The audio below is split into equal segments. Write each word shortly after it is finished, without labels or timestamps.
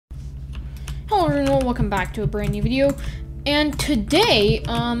Hello everyone, welcome back to a brand new video. And today,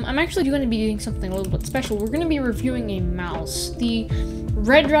 I'm actually going to be doing something a little bit special. We're going to be reviewing a mouse. The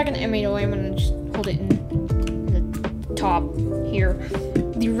Red Dragon M808, I'm going to just hold it in the top here.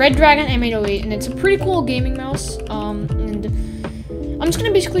 The Red Dragon M808, and it's a pretty cool gaming mouse. And I'm just going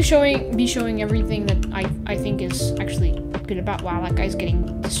to basically be showing everything that I think is actually good about. Wow, that guy's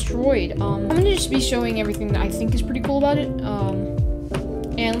getting destroyed. I'm going to just be showing everything that I think is pretty cool about it.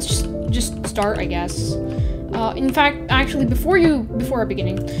 And let's just start, I guess. In fact, actually, before I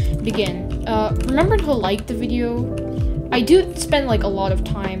begin, remember to like the video. I do spend like a lot of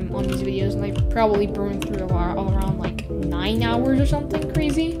time on these videos, and I probably burned through around like 9 hours or something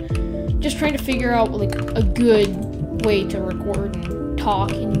crazy, just trying to figure out like a good way to record and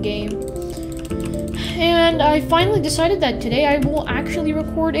talk in game. And I finally decided that today I will actually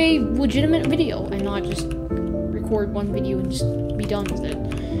record a legitimate video and not just record one video and just be done with it.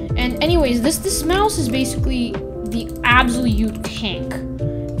 And anyways, this mouse is basically the absolute tank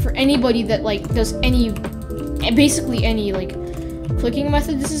for anybody that like does basically any like clicking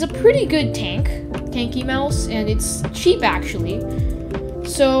method. This is a pretty good tanky mouse, and it's cheap actually.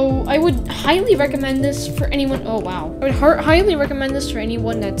 So I would highly recommend this for anyone. Oh wow, I would highly recommend this for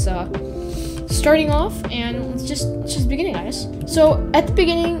anyone that's starting off. And let's just begin, guys. So at the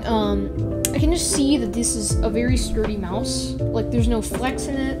beginning, I can just see that this is a very sturdy mouse. Like, there's no flex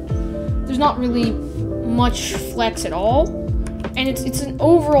in it. There's not really much flex at all. And it's an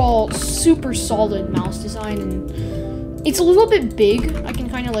overall super solid mouse design, and it's a little bit big. I can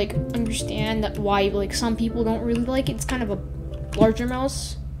kind of like understand that why like some people don't really like it. It's kind of a larger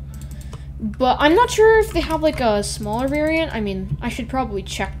mouse. But I'm not sure if they have like a smaller variant. I mean, I should probably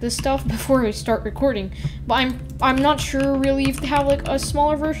check this stuff before I start recording. But I'm not sure really if they have like a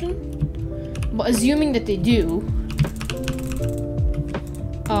smaller version. But assuming that they do,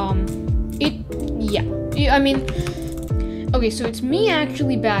 I mean, okay, so it's me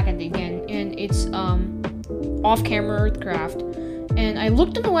actually back at it again, and it's, off-camera Earthcraft, and I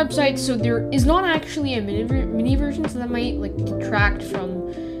looked on the website, so there is not actually a mini version, so that might, like, detract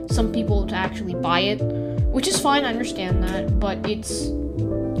from some people to actually buy it, which is fine, I understand that, but it's,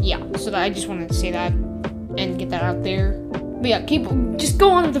 yeah, so that I just wanted to say that, and get that out there. But yeah, just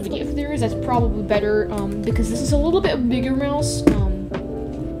go on with the video. If there is, that's probably better, because this is a little bit bigger mouse.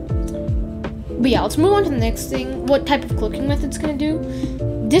 But yeah, let's move on to the next thing. What type of clicking method it's gonna do?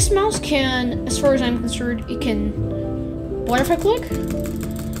 This mouse can, as far as I'm concerned, it can butterfly click.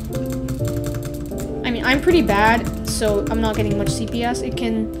 I mean, I'm pretty bad, so I'm not getting much CPS. It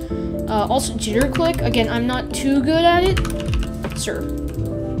can also jitter click. Again, I'm not too good at it, sir.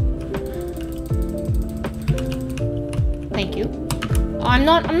 Thank you. I'm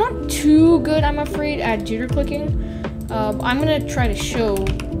not too good, I'm afraid, at jitter clicking. I'm gonna try to show.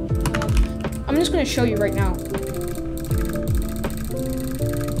 I'm just gonna show you right now.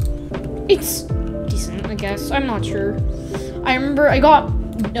 It's decent, I guess. I'm not sure. I remember I got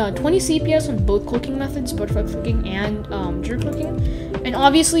 20 CPS on both clicking methods, butterfly clicking and jitter clicking. And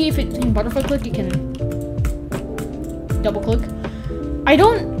obviously, if it can butterfly click, it can double click. I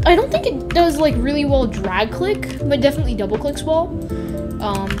don't think it does like really well drag click, but definitely double clicks well.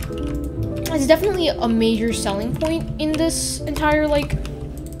 It's definitely a major selling point in this entire like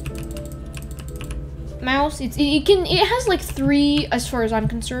mouse. It has like 3, as far as I'm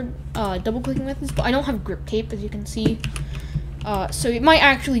concerned, double clicking methods, but I don't have grip tape, as you can see. So it might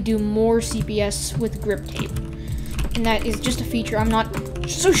actually do more CPS with grip tape, and that is just a feature I'm not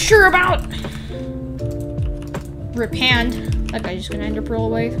so sure about. Rip hand. That guy's just gonna ender pearl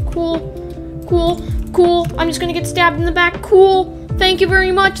away. Cool. I'm just gonna get stabbed in the back. Cool. Thank you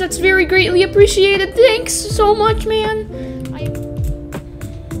very much. That's very greatly appreciated. Thanks so much, man.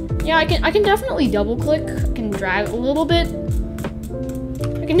 Yeah, I can definitely double click. I can drag a little bit.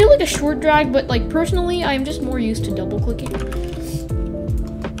 I can do like a short drag, but like personally, I'm just more used to double clicking.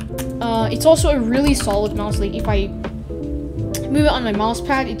 It's also a really solid mouse. Like if I move it on my mouse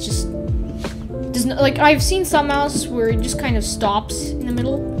pad, it just doesn't, like, I've seen some mouse where it just kind of stops in the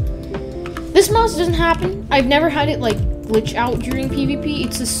middle. This mouse doesn't happen. I've never had it like glitch out during PvP.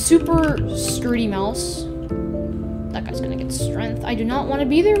 It's a super sturdy mouse. That guy's gonna get strength. I do not want to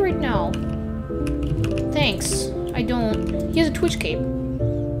be there right now. Thanks. I don't. He has a Twitch cape.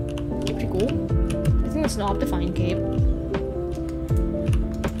 Pretty cool. I think that's an Optifine cape.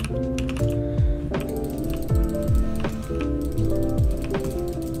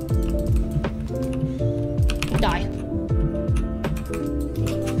 Die.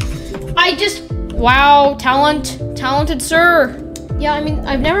 Wow, talented sir. Yeah, I mean,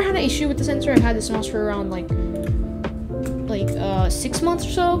 I've never had an issue with the sensor. I've had this mouse for around like 6 months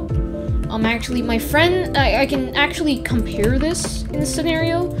or so. Actually, my friend, I can actually compare this in this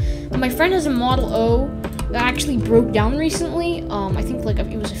scenario. My friend has a Model O that actually broke down recently. I think like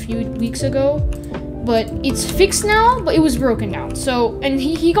it was a few weeks ago, but it's fixed now, but it was broken down. So, and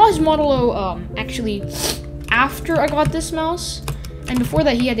he got his Model O, actually after I got this mouse, and before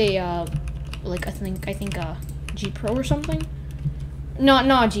that he had a, like, I think G Pro or something.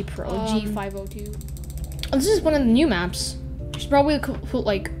 Not G Pro, G502. Oh, this is one of the new maps. Should probably put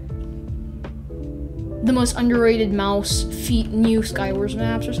like the most underrated mouse new Skywars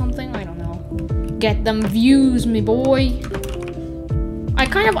maps or something. I don't know. Get them views, me boy. I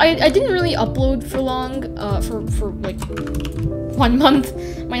didn't really upload for long, for like 1 month.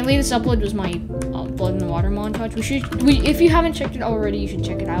 My latest upload was my Blood in the Water montage. If you haven't checked it already, you should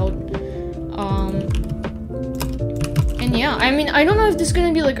check it out. And yeah, I mean, I don't know if this is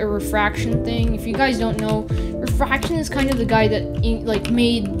gonna be like a refraction thing. If you guys don't know, refraction is kind of the guy that like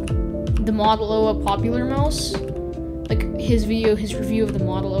made the Model O a popular mouse. Like his review of the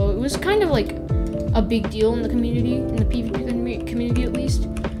Model O, it was kind of like a big deal in the community, in the PvP community at least.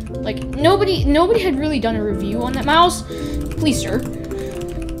 Like nobody had really done a review on that mouse. Please, sir.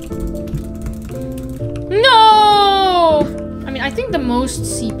 No! I mean, I think the most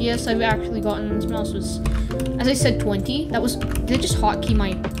CPS I've actually gotten in this mouse was, as I said, 20. That was, did I just hotkey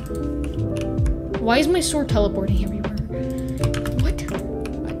my... Why is my sword teleporting everywhere? What?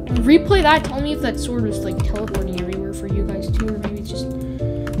 Replay that, tell me if that sword was like teleporting everywhere for you guys too, or maybe it's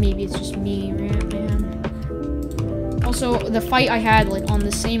just me, man. Also, the fight I had like on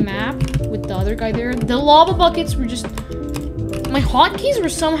the same map with the other guy there, the lava buckets were just... My hotkeys were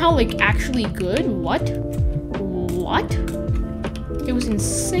somehow like actually good. What? It was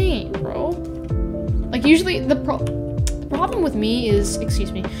insane, bro. Like usually the problem with me is,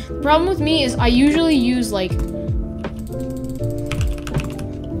 excuse me, the problem with me is I usually use like,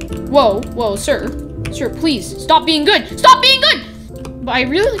 whoa, sir, please stop being good, But I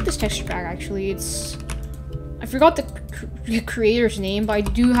really like this texture pack actually. I forgot the creator's name, but I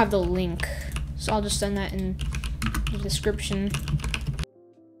do have the link, so I'll just send that in the description.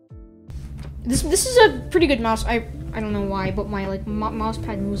 This is a pretty good mouse. I don't know why, but my like mouse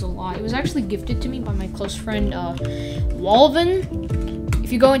pad moves a lot. It was actually gifted to me by my close friend Walvin.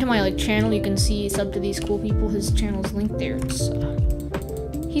 If you go into my like channel, you can see sub to these cool people. His channel's linked there.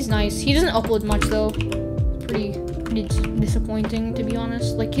 He's nice. He doesn't upload much though. It's pretty disappointing, to be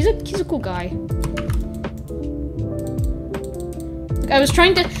honest. Like he's a cool guy. Like, I was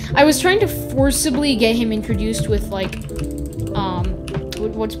trying to forcibly get him introduced with like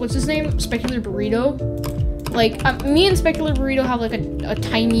what's his name? Specular Burrito. Like, me and Specular Burrito have like a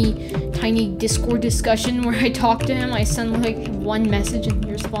tiny Discord discussion where I talk to him. I send like one message and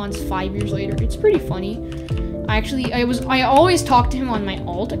he responds 5 years later. It's pretty funny. I always talk to him on my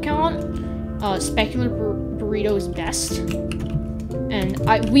alt account. Specular Burrito is best, and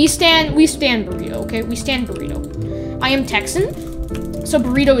we stand Burrito. Okay, we stand Burrito. I am Texan, so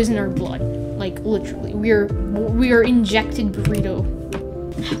Burrito is in our blood. Like literally, we are injected Burrito.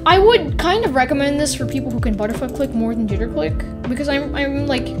 I would kind of recommend this for people who can butterfly click more than jitter click, because I'm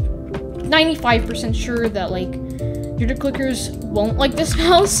like 95% sure that like jitter clickers won't like this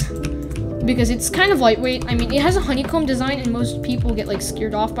mouse because it's kind of lightweight. I mean, it has a honeycomb design and most people get like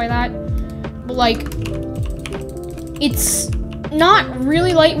scared off by that, but like it's not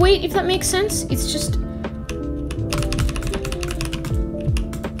really lightweight, if that makes sense. It's just,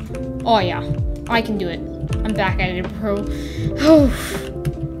 oh yeah, I can do it. I'm back at it, bro.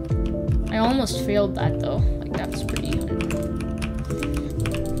 I almost failed that though. Like that's pretty good.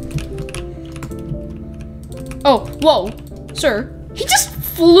 Oh, whoa, sir. He just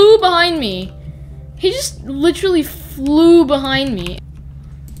flew behind me. He just literally flew behind me.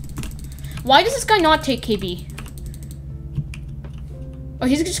 Why does this guy not take KB? Oh,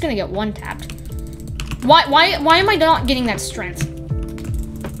 he's just gonna get one tapped. Why am I not getting that strength?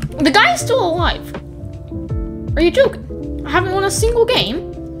 The guy is still alive. Are you joking? I haven't won a single game?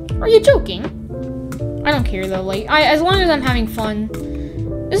 Are you joking? I don't care though, like, as long as I'm having fun.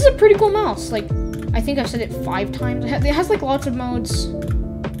 This is a pretty cool mouse. Like, I think I've said it 5 times. It has like lots of modes.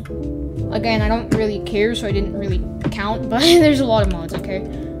 Again, I don't really care, so I didn't really count, but there's a lot of modes, okay?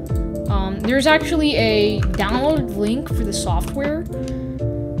 There's actually a download link for the software.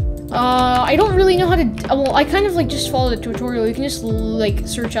 I don't really know how to, well, I kind of like just followed the tutorial. You can just like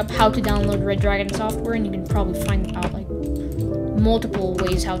search up how to download Red Dragon software and you can probably find out like multiple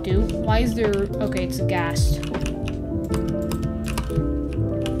ways how to. Why is there, okay, it's a ghast.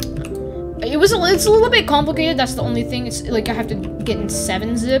 It's a little bit complicated, that's the only thing. It's like I have to get in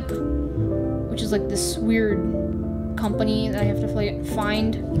 7-zip, which is like this weird company that I have to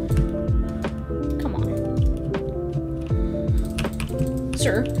find. Come on.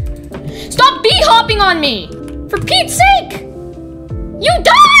 Sir. Stop bee-hopping on me! For Pete's sake! You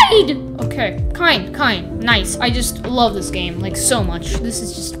died! Okay, kind, nice. I just love this game, like, so much. This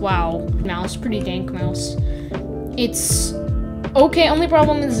is just, wow. Mouse, pretty dank mouse. It's okay, only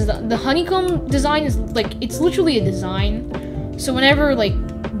problem is the honeycomb design is, like, it's literally a design. So whenever, like,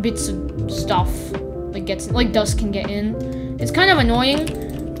 bits of stuff, like, dust can get in, it's kind of annoying.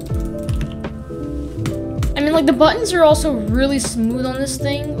 I mean, like, the buttons are also really smooth on this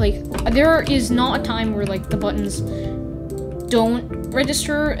thing. Like, there is not a time where, like, the buttons don't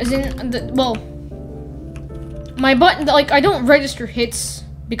register, as in, well, my button, like, I don't register hits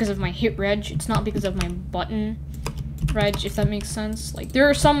because of my hit reg. It's not because of my button reg, if that makes sense. Like, there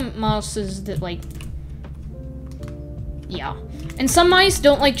are some mouses that, like, yeah. And some mice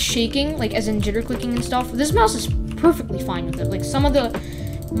don't like shaking, like, as in jitter clicking and stuff. This mouse is perfectly fine with it. Like, some of the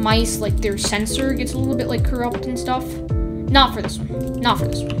mice, like, their sensor gets a little bit, like, corrupt and stuff. Not for this one. Not for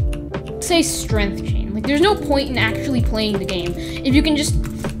this one. Say strength chain. Like, there's no point in actually playing the game if you can just...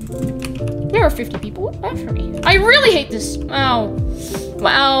 There are 50 people after me. I really hate this. Wow.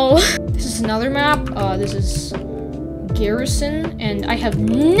 Wow. This is another map. This is Garrison, and I have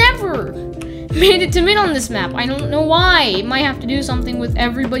never made it to mid on this map. I don't know why. It might have to do something with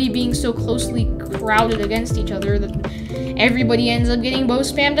everybody being so closely crowded against each other that everybody ends up getting bow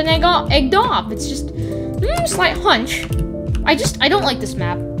spammed and egged off. It's just slight hunch. I don't like this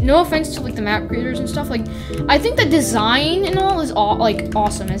map. No offense to, like, the map creators and stuff. Like, I think the design and all is like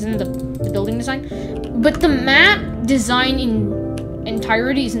awesome, as in the building design. But the map design in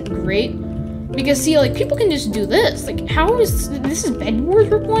entirety isn't great. Because, see, like, people can just do this. Like, how is this is Bed Wars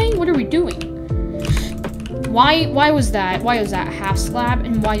we're playing? What are we doing? Why was that? Why was that half slab?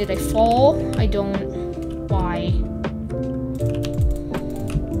 And why did I fall? I don't... Why?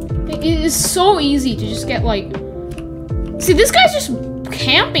 It is so easy to just get, like... See, this guy's just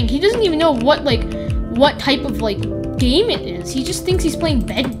camping. He doesn't even know what type of, like, game it is. He just thinks he's playing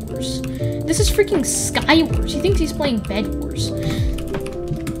Bed Wars. This is freaking Sky Wars. He thinks he's playing Bed Wars.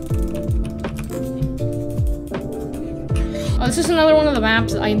 Oh, this is another one of the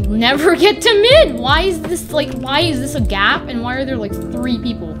maps that I never get to mid. Why is this, like, why is this a gap? And why are there, like, 3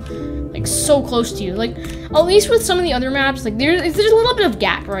 people, like, so close to you? Like, at least with some of the other maps, like, there's a little bit of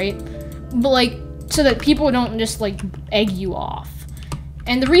gap, right? But, like, so that people don't just, like, egg you off.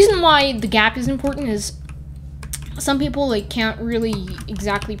 And the reason why the gap is important is some people, like, can't really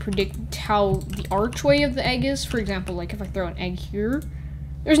exactly predict how the archway of the egg is. For example, like, if I throw an egg here,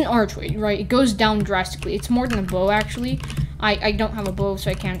 there's an archway, right? It goes down drastically. It's more than a bow, actually. I don't have a bow,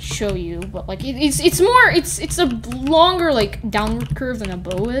 so I can't show you, but, like, it's a longer, like, downward curve than a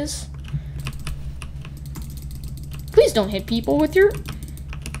bow is. Please don't hit people with your...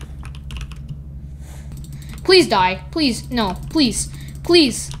 Please die. Please. No. Please.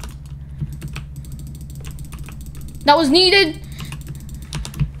 Please. That was needed.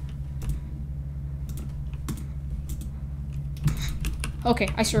 Okay,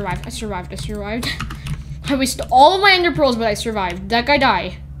 I survived. I wasted all of my ender pearls, but I survived. That guy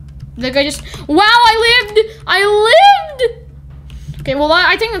died. That guy just... Wow, I lived! Okay, well,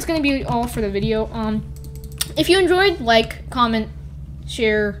 I think that's gonna be all for the video. If you enjoyed, like, comment,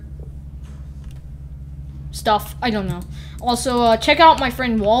 share... stuff. I don't know. Also, check out my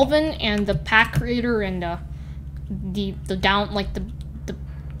friend Walvin and the pack creator and the down, like, the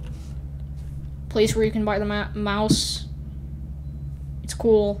place where you can buy the mouse. It's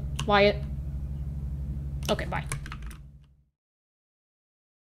cool. Buy it. Okay, bye.